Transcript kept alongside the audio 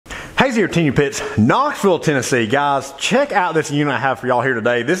Hey, here, TMG Pits, Knoxville, Tennessee. Guys, check out this unit I have for y'all here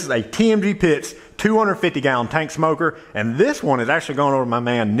today. This is a TMG Pits 250-gallon tank smoker, and this one is actually going over to my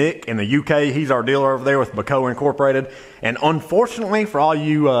man Nick in the UK. He's our dealer over there with Baco Incorporated. And unfortunately for all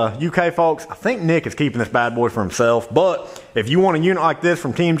you UK folks, I think Nick is keeping this bad boy for himself. But if you want a unit like this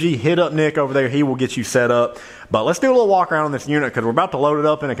from TMG, hit up Nick over there. He will get you set up. But let's do a little walk around on this unit because we're about to load it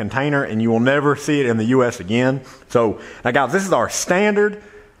up in a container and you will never see it in the US again. So now guys, this is our standard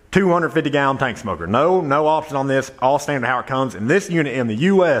 250-gallon tank smoker. No option on this, all standard how it comes. And this unit in the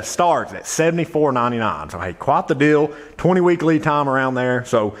US starts at $74.99. So hey, quite the deal. 20-week lead time around there.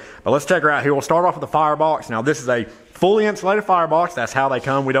 So, but let's check her out here. We'll start off with the firebox. Now this is a fully insulated firebox. That's how they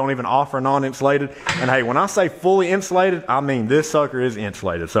come. We don't even offer non-insulated. And hey, when I say fully insulated, I mean this sucker is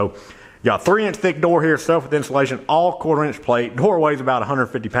insulated. So you got a 3-inch thick door here, stuff with insulation, all 1/4-inch plate. Door weighs about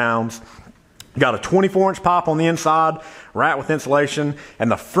 150 pounds. You got a 24-inch pipe on the inside, right with insulation,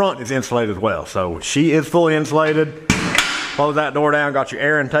 and the front is insulated as well. So she is fully insulated. Close that door down, got your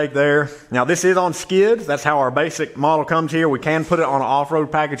air intake there. Now this is on skids. That's how our basic model comes here. We can put it on an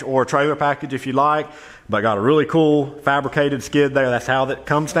off-road package or a trailer package if you like, but got a really cool fabricated skid there. That's how that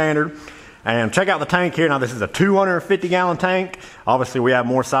comes standard. And check out the tank here. Now this is a 250-gallon tank. Obviously we have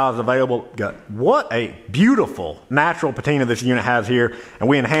more sizes available. Got what a beautiful natural patina this unit has here. And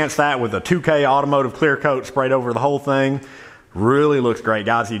we enhanced that with a 2K automotive clear coat sprayed over the whole thing. Really looks great,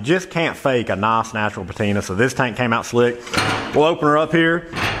 guys. You just can't fake a nice natural patina. So this tank came out slick. We'll open her up here.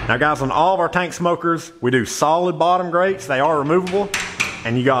 Now guys, on all of our tank smokers, we do solid bottom grates. They are removable.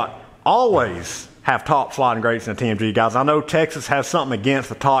 And you got always have top sliding grates in the TMG, guys. I know Texas has something against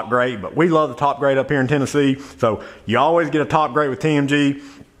the top grate, but we love the top grate up here in Tennessee. So you always get a top grate with TMG.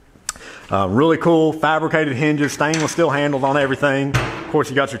 Really cool fabricated hinges, stainless steel handles on everything. Of course,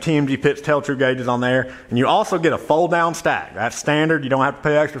 you got your TMG Pits tail true gauges on there. And you also get a fold down stack. That's standard. You don't have to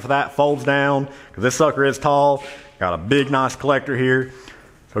pay extra for that. Folds down because this sucker is tall. Got a big, nice collector here.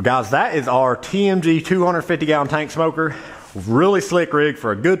 So guys, that is our TMG 250-gallon tank smoker. Really slick rig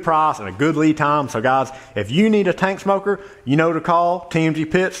for a good price and a good lead time. So guys, if you need a tank smoker, you know to call TMG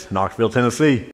Pits, Knoxville, Tennessee.